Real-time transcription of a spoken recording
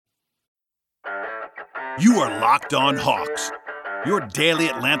You are Locked On Hawks, your daily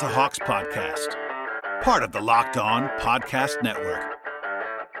Atlanta Hawks podcast. Part of the Locked On Podcast Network.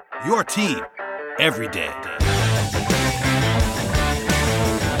 Your team every day.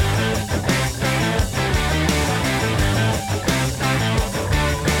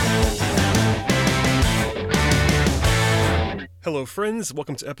 Hello, friends.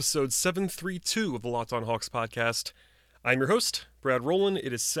 Welcome to episode 732 of the Locked On Hawks podcast. I'm your host, Brad Rowland.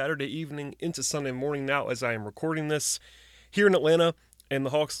 It is Saturday evening into Sunday morning now as I am recording this here in Atlanta, and the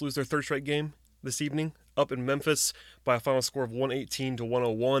Hawks lose their third straight game this evening up in Memphis by a final score of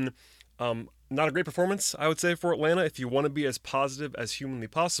 118-101. Not a great performance, I would say, for Atlanta. If you want to be as positive as humanly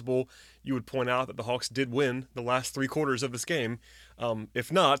possible, you would point out that the Hawks did win the last three quarters of this game.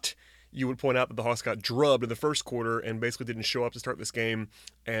 If not, you would point out that the Hawks got drubbed in the first quarter and basically didn't show up to start this game,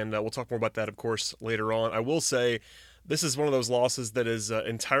 and we'll talk more about that, of course, later on. I will say this is one of those losses that is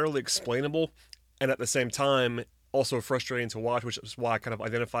entirely explainable and at the same time also frustrating to watch, which is why I kind of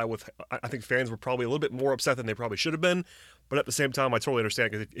identify with, I think fans were probably a little bit more upset than they probably should have been, but at the same time I totally understand,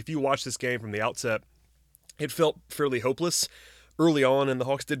 because if you watch this game from the outset, it felt fairly hopeless early on, and the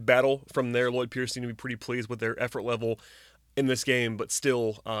Hawks did battle from there. Lloyd Pierce seemed to be pretty pleased with their effort level in this game, but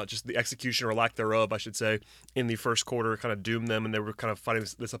still just the execution, or lack thereof, I should say, in the first quarter kind of doomed them, and they were kind of fighting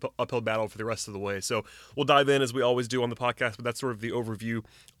this uphill battle for the rest of the way. So we'll dive in as we always do on the podcast, but that's sort of the overview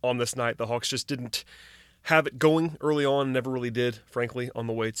on this night. The Hawks just didn't have it going early on, never really did, frankly, on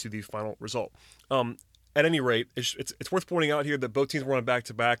the way to the final result. At any rate, it's worth pointing out here that both teams were on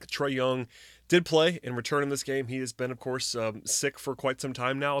back-to-back. Trae Young did play and return in this game. He has been, of course, sick for quite some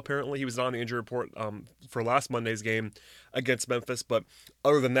time now, apparently. He was on the injury report for last Monday's game against Memphis, but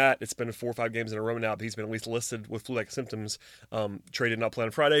other than that, it's been 4 or 5 games in a row now that he's been at least listed with flu-like symptoms. Trae did not play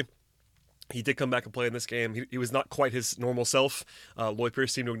on Friday. He did come back and play in this game. He was not quite his normal self. Lloyd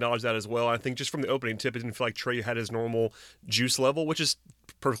Pierce seemed to acknowledge that as well. I think just from the opening tip, it didn't feel like Trae had his normal juice level, which is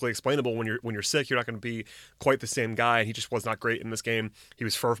perfectly explainable. When you're sick, you're not going to be quite the same guy, and he just was not great in this game. He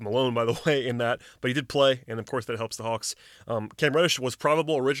was far from alone, by the way, in that, but he did play, and of course that helps the Hawks. Cam Reddish was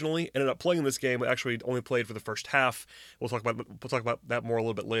probable originally, ended up playing in this game, but actually only played for the first half. We'll talk about that more a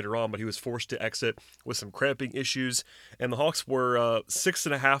little bit later on, but he was forced to exit with some cramping issues, and the Hawks were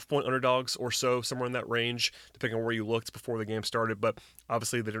 6.5 point underdogs or so, somewhere in that range, depending on where you looked before the game started, but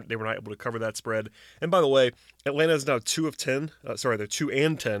obviously they were not able to cover that spread. And by the way, Atlanta is now 2 of 10. They're 2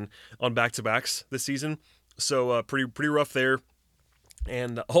 and 10 on back-to-backs this season, so pretty rough there.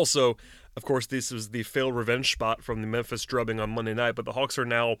 And also, of course, this was the failed revenge spot from the Memphis drubbing on Monday night, but the Hawks are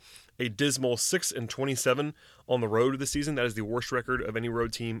now a dismal 6-27 on the road this season. That is the worst record of any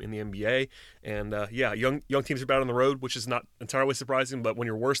road team in the NBA. And young teams are bad on the road, which is not entirely surprising, but when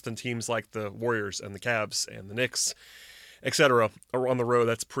you're worse than teams like the Warriors and the Cavs and the Knicks, etc., on the road,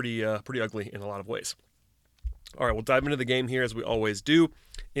 that's pretty ugly in a lot of ways. All right, we'll dive into the game here as we always do.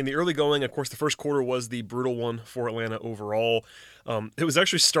 In the early going, of course, the first quarter was the brutal one for Atlanta overall. It was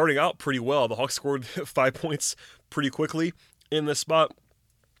actually starting out pretty well. The Hawks scored 5 points pretty quickly in this spot.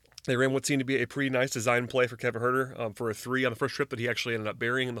 They ran what seemed to be a pretty nice design play for Kevin Huerter for a 3 on the first trip that he actually ended up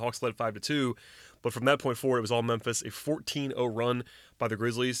burying, and the Hawks led 5-2. But from that point forward, it was all Memphis, a 14-0 run by the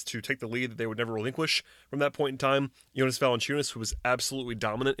Grizzlies to take the lead that they would never relinquish from that point in time. Jonas Valanciunas, who was absolutely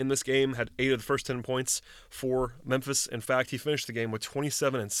dominant in this game, had 8 of the first 10 points for Memphis. In fact, he finished the game with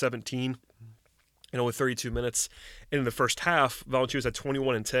 27 and 17 in only 32 minutes. And in the first half, Valanciunas had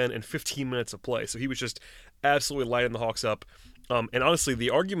 21 and 10 and 15 minutes of play. So he was just absolutely lighting the Hawks up. And honestly, the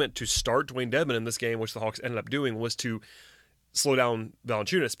argument to start Dwayne Dedmon in this game, which the Hawks ended up doing, was to slow down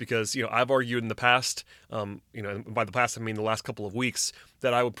Valanciunas, because I've argued in the past, and by the past I mean the last couple of weeks,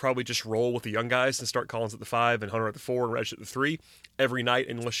 that I would probably just roll with the young guys and start Collins at the 5 and Hunter at the 4 and Reddish at the 3 every night,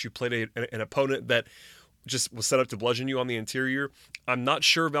 unless you played an opponent that just was set up to bludgeon you on the interior. I'm not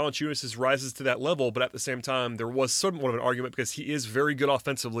sure Valanciunas rises to that level, but at the same time, there was somewhat of an argument because he is very good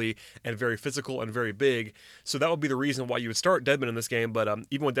offensively and very physical and very big. So that would be the reason why you would start Dedmon in this game. But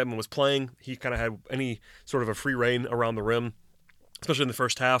even when Dedmon was playing, he kind of had any sort of a free reign around the rim, especially in the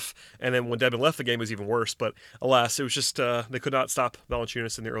first half. And then when Dedmon left the game, it was even worse. But alas, it was just they could not stop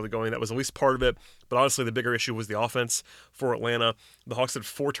Valanciunas in the early going. That was at least part of it. But honestly, the bigger issue was the offense for Atlanta. The Hawks had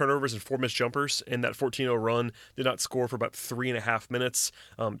 4 turnovers and 4 missed jumpers in that 14-0 run. Did not score for about 3.5 minutes.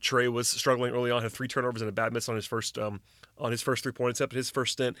 Trae was struggling early on, had 3 turnovers and a bad miss on his first 3-point attempt, his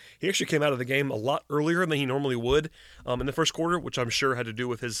first stint. He actually came out of the game a lot earlier than he normally would in the first quarter, which I'm sure had to do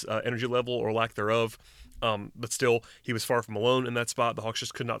with his energy level or lack thereof. But still, he was far from alone in that spot. The Hawks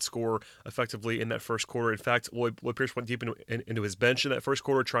just could not score effectively in that first quarter. In fact, Lloyd Pierce went deep into his bench in that first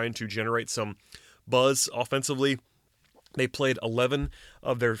quarter, trying to generate some buzz offensively. They played 11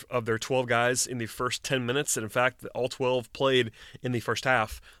 of their 12 guys in the first 10 minutes, and in fact, all 12 played in the first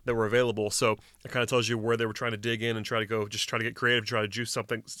half that were available. So it kind of tells you where they were trying to dig in and try to get creative, try to juice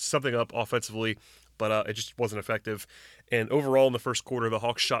something up offensively, but it just wasn't effective. And overall, in the first quarter, the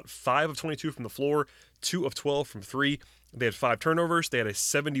Hawks shot 5 of 22 from the floor, 2 of 12 from 3. They had 5 turnovers. They had a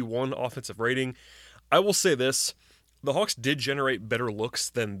 71 offensive rating. I will say this. The Hawks did generate better looks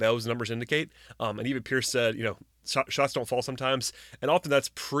than those numbers indicate. And even Pierce said, shots don't fall sometimes. And often that's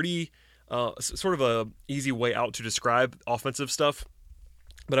pretty sort of a easy way out to describe offensive stuff.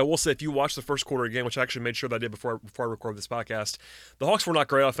 But I will say, if you watch the first quarter again, which I actually made sure that I did before I recorded this podcast, the Hawks were not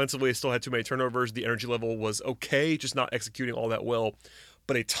great offensively. They still had too many turnovers. The energy level was okay, just not executing all that well.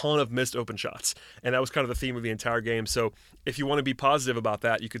 But a ton of missed open shots. And that was kind of the theme of the entire game. So if you want to be positive about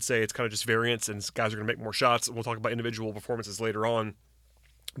that, you could say it's kind of just variance and guys are going to make more shots. We'll talk about individual performances later on.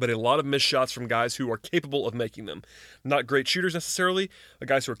 But a lot of missed shots from guys who are capable of making them. Not great shooters necessarily, but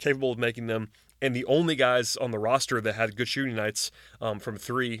guys who are capable of making them. And the only guys on the roster that had good shooting nights from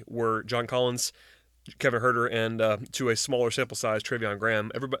 3 were John Collins, Kevin Huerter, and to a smaller sample size, Treveon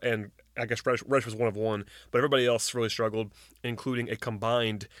Graham. Everybody, and I guess Reddish was 1 of 1, but everybody else really struggled, including a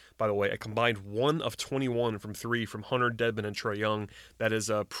combined 1 of 21 from 3 from Hunter, Dedmon, and Trae Young. That is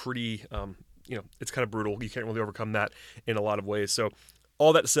a pretty, it's kind of brutal. You can't really overcome that in a lot of ways. So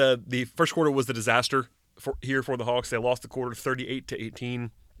all that said, the first quarter was the disaster for the Hawks. They lost the quarter 38-18.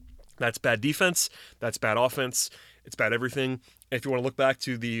 That's bad defense. That's bad offense. It's bad everything. And if you want to look back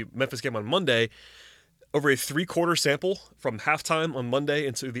to the Memphis game on Monday, over a 3-quarter sample from halftime on Monday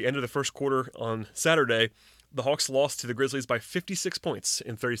into the end of the first quarter on Saturday, the Hawks lost to the Grizzlies by 56 points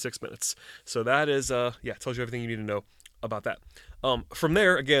in 36 minutes. So that is, tells you everything you need to know about that. From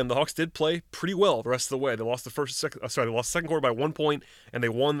there, again, the Hawks did play pretty well the rest of the way. They lost the second quarter by 1 point, and they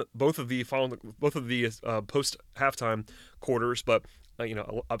won both of the post halftime quarters. But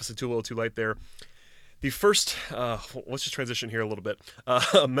obviously too little, too late there. The first, let's just transition here a little bit.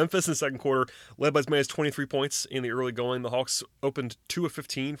 Memphis in the second quarter led by as many as 23 points in the early going. The Hawks opened 2 of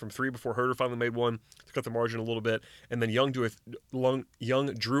 15 from 3 before Huerter finally made one to cut the margin a little bit, and then Young drew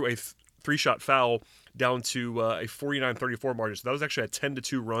a 3-shot foul down to a 49-34 margin. So that was actually a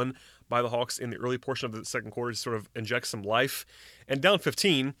 10-2 run by the Hawks in the early portion of the second quarter to sort of inject some life. And down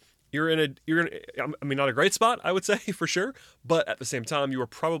 15, you're in not a great spot, I would say, for sure, but at the same time, you were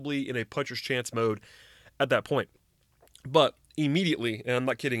probably in a puncher's chance mode at that point. But immediately, and I'm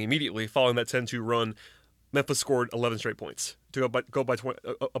not kidding, following that 10-2 run, Memphis scored 11 straight points to go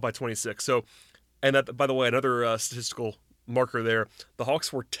by 26. So, and that, by the way, another statistical marker there, the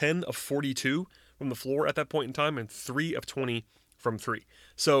Hawks were 10 of 42 from the floor at that point in time and 3 of 20 from 3.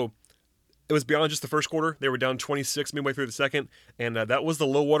 So it was beyond just the first quarter. They were down 26 midway through the second, and that was the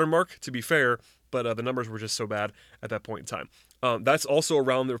low water mark, to be fair, but the numbers were just so bad at that point in time. That's also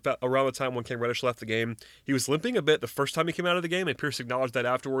around the time when Cam Reddish left the game. He was limping a bit the first time he came out of the game, and Pierce acknowledged that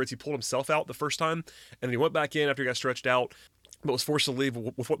afterwards. He pulled himself out the first time, and then he went back in after he got stretched out, but was forced to leave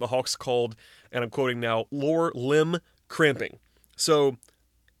with what the Hawks called, and I'm quoting now, lower limb cramping. So,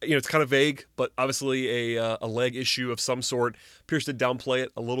 it's kind of vague, but obviously a leg issue of some sort. Pierce did downplay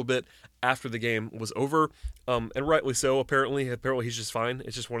it a little bit after the game was over, and rightly so. Apparently he's just fine.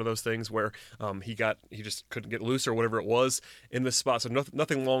 It's just one of those things where he just couldn't get loose or whatever it was in this spot. So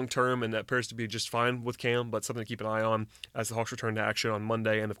nothing long term, and that appears to be just fine with Cam, but something to keep an eye on as the Hawks return to action on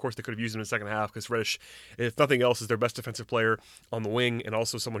Monday. And of course, they could have used him in the second half because Reddish, if nothing else, is their best defensive player on the wing and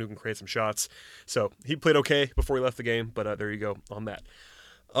also someone who can create some shots. So he played okay before he left the game, but there you go on that.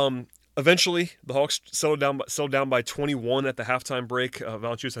 Eventually, the Hawks settled down by 21 at the halftime break.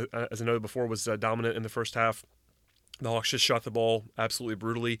 Valanciunas, as I noted before, was dominant in the first half. The Hawks just shot the ball absolutely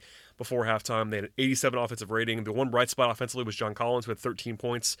brutally before halftime. They had an 87 offensive rating. The one bright spot offensively was John Collins, who had 13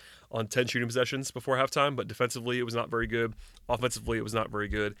 points on 10 shooting possessions before halftime, but defensively it was not very good. Offensively it was not very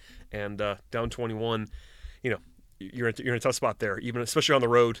good. And down 21, you're in a tough spot there, even especially on the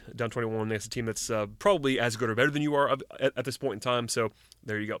road, down 21 against a team that's probably as good or better than you are at this point in time. So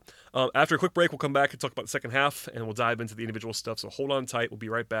there you go. After a quick break, we'll come back and talk about the second half, and we'll dive into the individual stuff. So hold on tight. We'll be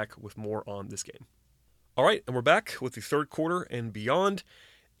right back with more on this game. All right, and we're back with the third quarter and beyond.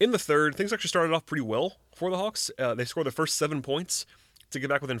 In the third, things actually started off pretty well for the Hawks. They scored their first 7 points to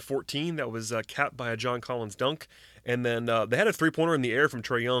get back within 14. That was capped by a John Collins dunk. And then they had a three-pointer in the air from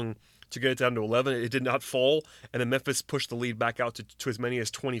Trae Young to get it down to 11. It did not fall, and then Memphis pushed the lead back out to as many as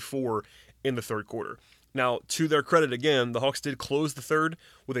 24 in the third quarter. Now, to their credit again, the Hawks did close the third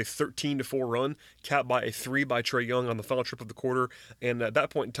with a 13-4 run, capped by a 3 by Trae Young on the final trip of the quarter. And at that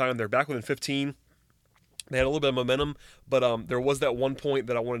point in time, they're back within 15. They had a little bit of momentum, but there was that one point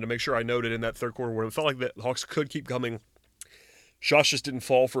that I wanted to make sure I noted in that third quarter where it felt like the Hawks could keep coming shots just didn't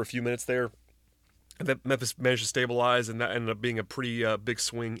fall for a few minutes there. And then Memphis managed to stabilize, and that ended up being a pretty big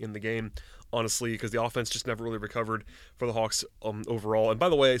swing in the game, honestly, because the offense just never really recovered for the Hawks overall. And by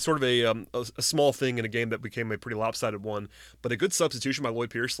the way, sort of a small thing in a game that became a pretty lopsided one, but a good substitution by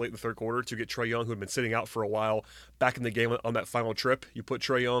Lloyd Pierce late in the third quarter to get Trae Young, who had been sitting out for a while, back in the game on that final trip. You put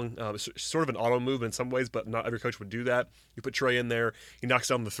Trae Young, sort of an auto move in some ways, but not every coach would do that. You put Trae in there, he knocks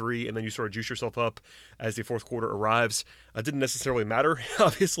down the three, and then you sort of juice yourself up as the fourth quarter arrives. It didn't necessarily matter,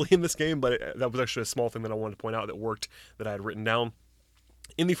 obviously, in this game, but that was actually a small thing that I wanted to point out that worked, that I had written down.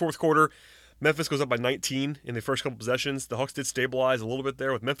 In the fourth quarter, Memphis goes up by 19 in the first couple possessions. The Hawks did stabilize a little bit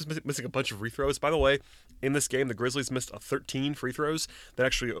there with Memphis missing a bunch of free throws. By the way, in this game, the Grizzlies missed 13 free throws. That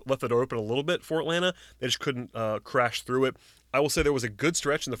actually left the door open a little bit for Atlanta. They just couldn't crash through it. I will say there was a good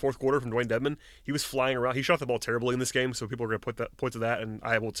stretch in the fourth quarter from Dwayne Dedmon. He was flying around. He shot the ball terribly in this game, so people are going to point to that, and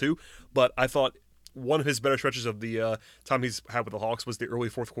I will too. But I thought one of his better stretches of the time he's had with the Hawks was the early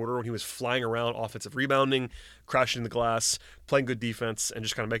fourth quarter when he was flying around, offensive rebounding, crashing the glass, playing good defense, and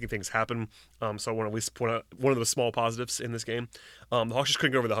just kind of making things happen. So I want to at least point out one of the small positives in this game. The Hawks just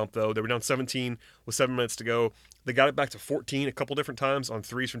couldn't get over the hump, though. They were down 17 with 7 minutes to go. They got it back to 14 a couple different times on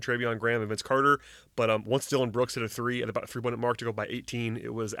threes from Treveon Graham and Vince Carter. But once Dillon Brooks hit a three at about a 3-minute mark to go by 18,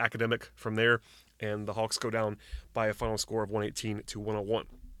 it was academic from there, and the Hawks go down by a final score of 118 to 101.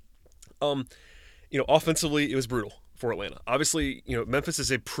 Offensively, it was brutal for Atlanta. Obviously, Memphis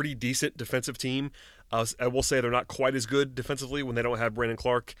is a pretty decent defensive team. I will say they're not quite as good defensively when they don't have Brandon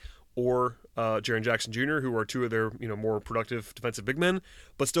Clark or Jaren Jackson Jr., who are two of their more productive defensive big men.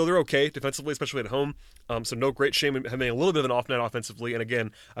 But still, they're okay defensively, especially at home. So no great shame in having a little bit of an off night offensively. And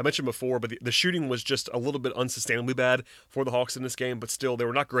again, I mentioned before, but the shooting was just a little bit unsustainably bad for the Hawks in this game. But still, they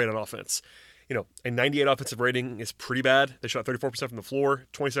were not great on offense. A 98 offensive rating is pretty bad. They shot 34% from the floor,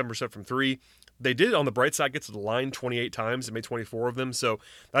 27% from three. They did, on the bright side, get to the line 28 times and made 24 of them, so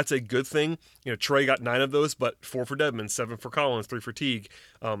that's a good thing. Trae got 9 of those, but 4 for Dedmon, 7 for Collins, 3 for Teague.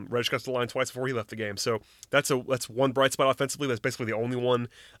 Reddish got to the line twice before he left the game, so that's one bright spot offensively. That's basically the only one.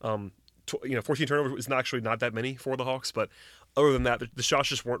 14 turnovers is actually not that many for the Hawks, but other than that, the shots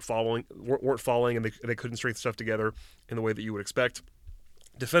just weren't falling, and they couldn't string stuff together in the way that you would expect.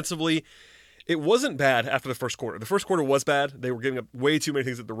 Defensively, it wasn't bad after the first quarter. The first quarter was bad. They were giving up way too many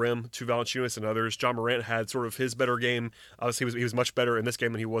things at the rim to Valanciunas and others. John Morant had sort of his better game. Obviously, he was much better in this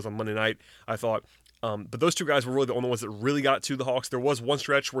game than he was on Monday night, I thought. But those two guys were really the only ones that really got to the Hawks. There was one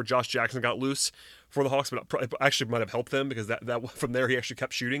stretch where Josh Jackson got loose for the Hawks, but it actually might have helped them because that from there he actually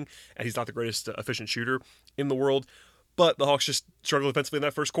kept shooting, and he's not the greatest efficient shooter in the world. But the Hawks just struggled defensively in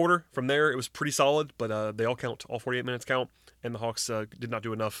that first quarter. From there, it was pretty solid, but they all count. All 48 minutes count, and the Hawks did not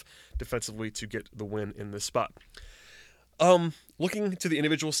do enough defensively to get the win in this spot. Looking to the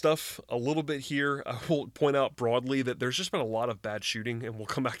individual stuff a little bit here, I will point out broadly that there's just been a lot of bad shooting, and we'll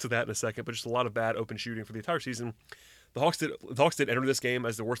come back to that in a second, but just a lot of bad open shooting for the entire season. The Hawks did enter this game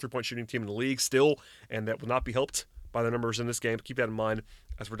as the worst three-point shooting team in the league still, and that will not be helped by the numbers in this game. Keep that in mind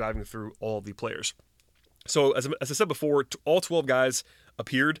as we're diving through all of the players. So, as I said before, all 12 guys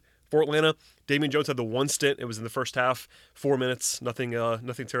appeared for Atlanta. Damian Jones had the one stint. It was in the first half, 4 minutes. Nothing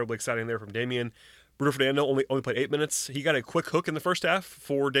terribly exciting there from Damian. Bruno Fernando only played 8 minutes. He got a quick hook in the first half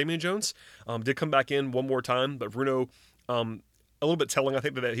for Damian Jones. Did come back in one more time, but Bruno, a little bit telling, I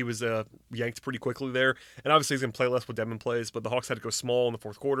think, that he was yanked pretty quickly there. And obviously he's going to play less when Dedmon plays, but the Hawks had to go small in the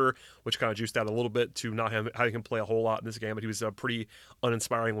fourth quarter, which kind of juiced out a little bit to not having him play a whole lot in this game, but he was pretty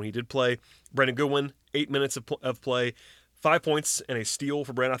uninspiring when he did play. Brandon Goodwin, 8 minutes of play, 5 points and a steal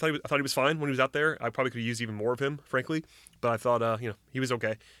for Brandon. I thought he was fine when he was out there. I probably could have used even more of him, frankly, but I thought he was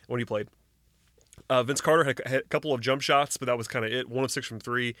okay when he played. Vince Carter had a couple of jump shots, but that was kind of it. 1 of 6 from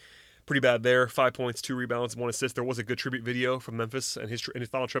 3. Pretty bad there. 5 points, 2 rebounds, 1 assist. There was a good tribute video from Memphis and his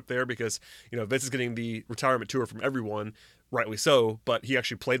final trip there because Vince is getting the retirement tour from everyone, rightly so. But he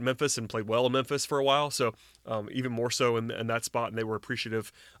actually played Memphis and played well in Memphis for a while, so even more so in that spot. And they were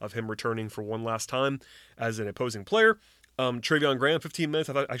appreciative of him returning for one last time as an opposing player. Treveon Graham, 15 minutes,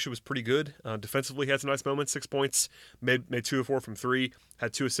 I thought actually was pretty good. Defensively, he had some nice moments. 6 points, made 2 of 4 from 3,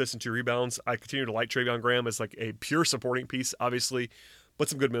 had 2 assists and 2 rebounds. I continue to like Treveon Graham as like a pure supporting piece, obviously, but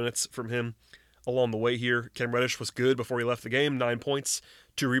some good minutes from him along the way here. Cam Reddish was good before he left the game. 9 points,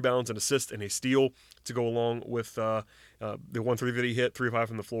 2 rebounds, an assist, and a steal to go along with the 1-3 that he hit, 3 of 5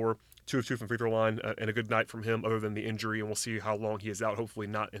 from the floor, 2 of 2 from free throw line, and a good night from him other than the injury, and we'll see how long he is out. Hopefully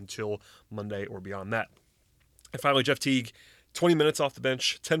not until Monday or beyond that. And finally, Jeff Teague, 20 minutes off the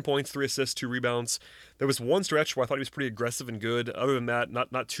bench, 10 points, 3 assists, 2 rebounds. There was one stretch where I thought he was pretty aggressive and good. Other than that,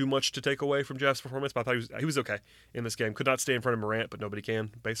 not too much to take away from Jeff's performance, but I thought he was okay in this game. Could not stay in front of Morant, but nobody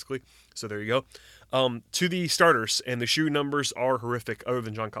can, basically. So there you go. To the starters, and the shooting numbers are horrific other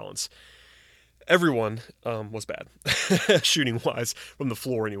than John Collins. Everyone was bad, shooting-wise, from the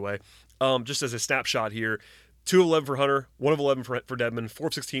floor anyway. Just as a snapshot here, 2 of 11 for Hunter, 1 of 11 for Dedmon, 4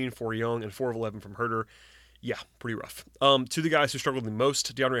 of 16 for Young, and 4 of 11 from Huerter. Yeah, pretty rough. To the guys who struggled the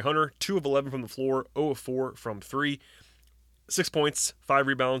most, DeAndre Hunter, 2 of 11 from the floor, 0 of 4 from 3, 6 points, 5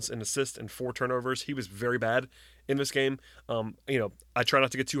 rebounds, an assist, and 4 turnovers. He was very bad in this game. I try not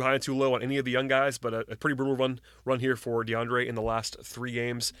to get too high and too low on any of the young guys, but a pretty brutal run here for DeAndre in the last 3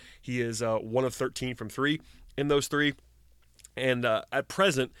 games. He is 1 of 13 from 3 in those 3. And at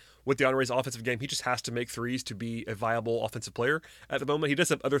present, with DeAndre's offensive game, he just has to make threes to be a viable offensive player at the moment. He does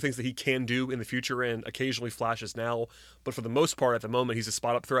have other things that he can do in the future and occasionally flashes now, but for the most part at the moment, he's a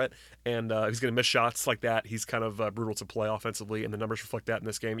spot-up threat, and he's going to miss shots like that. He's kind of brutal to play offensively, and the numbers reflect that in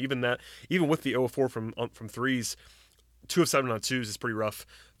this game. Even with the 0 of 4 from threes, 2 of 7 on 2s is pretty rough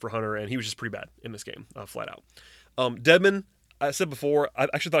for Hunter, and he was just pretty bad in this game, flat out. Dedmon, I said before, I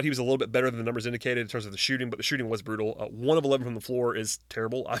actually thought he was a little bit better than the numbers indicated in terms of the shooting, but the shooting was brutal. 1 of 11 from the floor is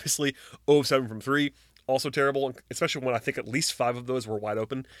terrible, obviously. 0 of 7 from 3, also terrible, especially when I think at least 5 of those were wide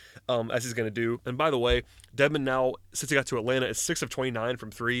open, as he's going to do. And by the way, Dedmon now, since he got to Atlanta, is 6 of 29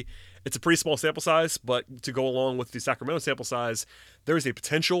 from 3. It's a pretty small sample size, but to go along with the Sacramento sample size, there is a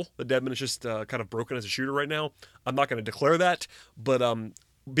potential that Dedmon is just kind of broken as a shooter right now. I'm not going to declare that, but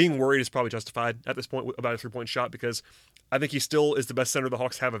being worried is probably justified at this point about a three-point shot, because I think he still is the best center the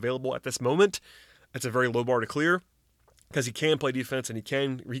Hawks have available at this moment. It's a very low bar to clear because he can play defense and he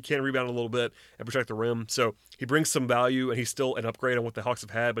can rebound a little bit and protect the rim. So he brings some value, and he's still an upgrade on what the Hawks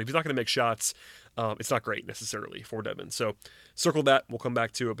have had. But if he's not going to make shots, it's not great necessarily for Dedmon. So circle that. We'll come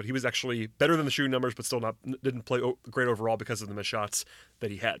back to it. But he was actually better than the shooting numbers, but still didn't play great overall because of the missed shots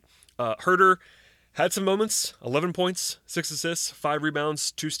that he had. Huerter had some moments, 11 points, 6 assists, 5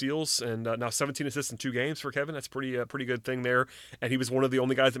 rebounds, 2 steals, and now 17 assists in 2 games for Kevin. That's pretty good thing there. And he was one of the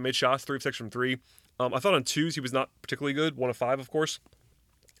only guys that made shots, 3 of 6 from 3. I thought on 2s he was not particularly good, 1 of 5, of course.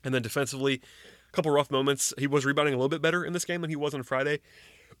 And then defensively, a couple rough moments. He was rebounding a little bit better in this game than he was on Friday,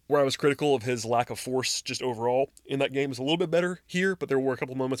 where I was critical of his lack of force just overall in that game. It was a little bit better here, but there were a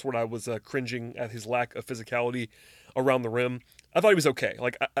couple moments where I was cringing at his lack of physicality around the rim. I thought he was okay.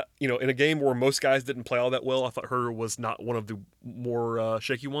 In a game where most guys didn't play all that well, I thought Huerter was not one of the more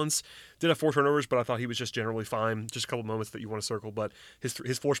shaky ones. Did have 4 turnovers, but I thought he was just generally fine. Just a couple moments that you want to circle, but his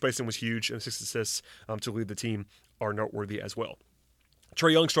floor spacing was huge, and 6 assists to lead the team are noteworthy as well.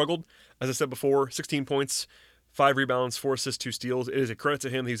 Trae Young struggled, as I said before, 16 points, 5 rebounds, 4 assists, 2 steals. It is a credit to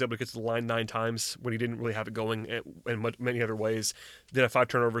him. He was able to get to the line 9 times when he didn't really have it going in many other ways. Did have 5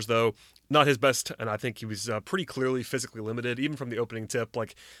 turnovers, though. Not his best, and I think he was pretty clearly physically limited, even from the opening tip.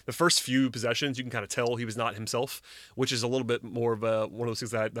 Like, the first few possessions, you can kind of tell he was not himself, which is a little bit more of one of those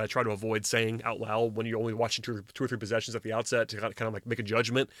things that I try to avoid saying out loud when you're only watching 2 or 3 possessions at the outset to kind of like make a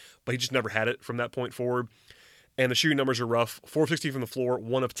judgment. But he just never had it from that point forward. And the shooting numbers are rough. 4 of 16 from the floor,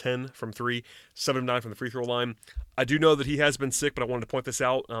 1 of 10 from 3, 7 of 9 from the free throw line. I do know that he has been sick, but I wanted to point this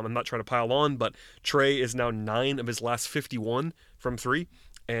out. I'm not trying to pile on, but Trae is now 9 of his last 51 from 3.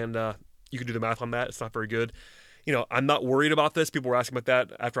 And you can do the math on that. It's not very good. I'm not worried about this. People were asking about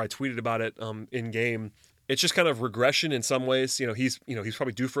that after I tweeted about it in game. It's just kind of regression in some ways. He's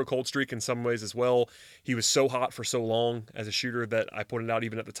probably due for a cold streak in some ways as well. He was so hot for so long as a shooter that I pointed out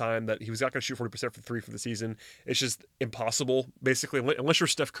even at the time that he was not going to shoot 40% for 3 for the season. It's just impossible, basically. Unless you're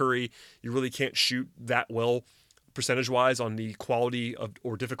Steph Curry, you really can't shoot that well percentage-wise on the quality of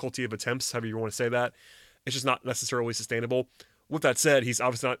or difficulty of attempts, however you want to say that. It's just not necessarily sustainable. With that said, he's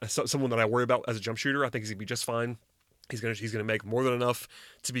obviously not someone that I worry about as a jump shooter. I think he's going to be just fine. He's gonna make more than enough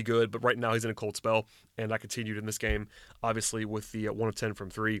to be good, but right now he's in a cold spell, and that continued in this game, obviously with the 1 of 10 from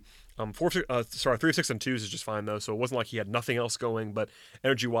 3. 3 of 6 on 2s is just fine though, so it wasn't like he had nothing else going, but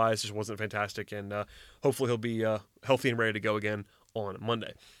energy-wise, just wasn't fantastic, and hopefully he'll be healthy and ready to go again on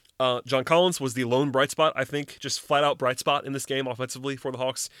Monday. John Collins was the lone bright spot, I think, just flat-out bright spot in this game offensively for the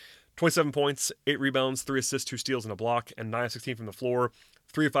Hawks. 27 points, 8 rebounds, 3 assists, 2 steals, and a block, and 9 of 16 from the floor,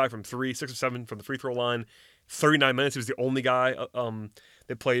 3 of 5 from 3, 6 of 7 from the free throw line. 39 minutes. He was the only guy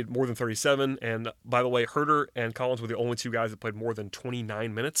that played more than 37. And by the way, Huerter and Collins were the only 2 guys that played more than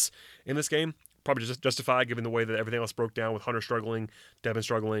 29 minutes in this game. Probably just justified given the way that everything else broke down with Hunter struggling, Dedmon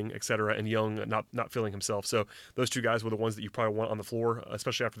struggling, etc., and Young not feeling himself. So those 2 guys were the ones that you probably want on the floor,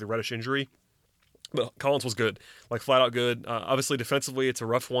 especially after the Reddish injury. But Collins was good, like flat out good. Obviously, defensively, it's a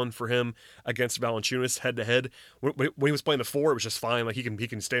rough one for him against Valanciunas head to head. When he was playing the 4, it was just fine. Like he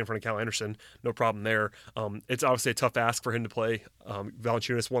can stay in front of Cal Anderson, no problem there. It's obviously a tough ask for him to play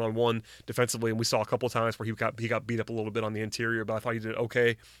Valanciunas 1-on-1 defensively, and we saw a couple of times where he got beat up a little bit on the interior, but I thought he did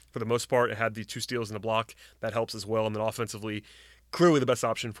okay for the most part. It had the 2 steals and a block that helps as well, and then offensively, clearly the best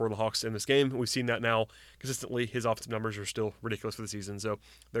option for the Hawks in this game. We've seen that now consistently. His offensive numbers are still ridiculous for the season, so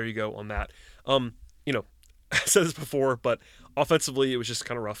there you go on that. I said this before, but offensively it was just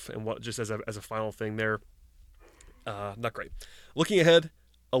kind of rough, and just as a final thing there, not great. Looking ahead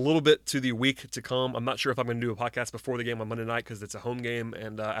a little bit to the week to come, I'm not sure if I'm going to do a podcast before the game on Monday night because it's a home game,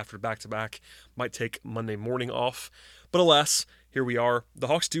 and after back-to-back, might take Monday morning off. But alas, here we are. The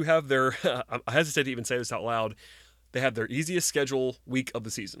Hawks do have their, I hesitate to even say this out loud, they have their easiest schedule week of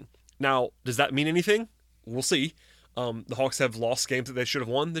the season. Now, does that mean anything? We'll see. The Hawks have lost games that they should have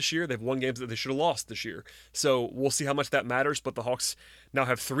won this year. They've won games that they should have lost this year. So we'll see how much that matters. But the Hawks now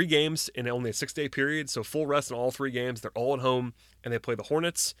have 3 games in only a 6-day period. So full rest in all 3 games. They're all at home, and they play the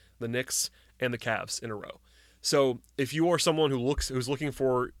Hornets, the Knicks, and the Cavs in a row. So if you are someone who's looking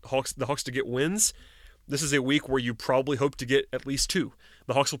for the Hawks to get wins, this is a week where you probably hope to get at least 2.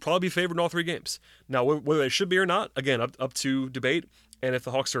 The Hawks will probably be favored in all 3 games. Now, whether they should be or not, again, up to debate. And if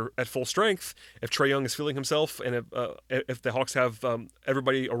the Hawks are at full strength, if Trae Young is feeling himself, and if the Hawks have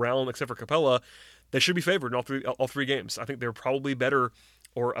everybody around except for Capella, they should be favored in all three games. I think they're probably better,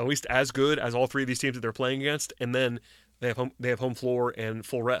 or at least as good as all 3 of these teams that they're playing against. And then they have home floor and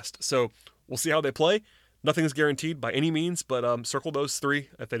full rest. So we'll see how they play. Nothing is guaranteed by any means, but circle those 3.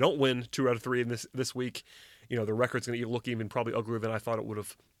 If they don't win 2 out of 3 in this week, the record's going to look even probably uglier than I thought it would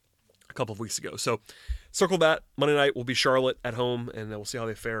have a couple of weeks ago. So circle that. Monday night will be Charlotte at home, and we'll see how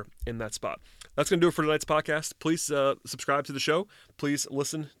they fare in that spot. That's going to do it for tonight's podcast. Please subscribe to the show. Please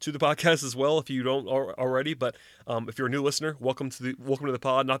listen to the podcast as well if you don't already. But if you're a new listener, welcome to the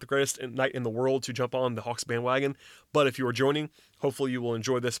pod. Not the greatest night in the world to jump on the Hawks bandwagon, but if you are joining, hopefully you will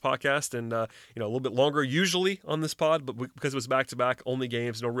enjoy this podcast. And a little bit longer usually on this pod, but because it was back-to-back, only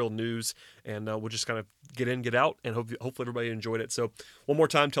games, no real news, and we'll just kind of get in, get out, and hopefully everybody enjoyed it. So one more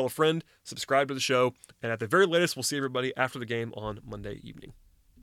time, tell a friend, subscribe to the show, and at the very latest, we'll see everybody after the game on Monday evening.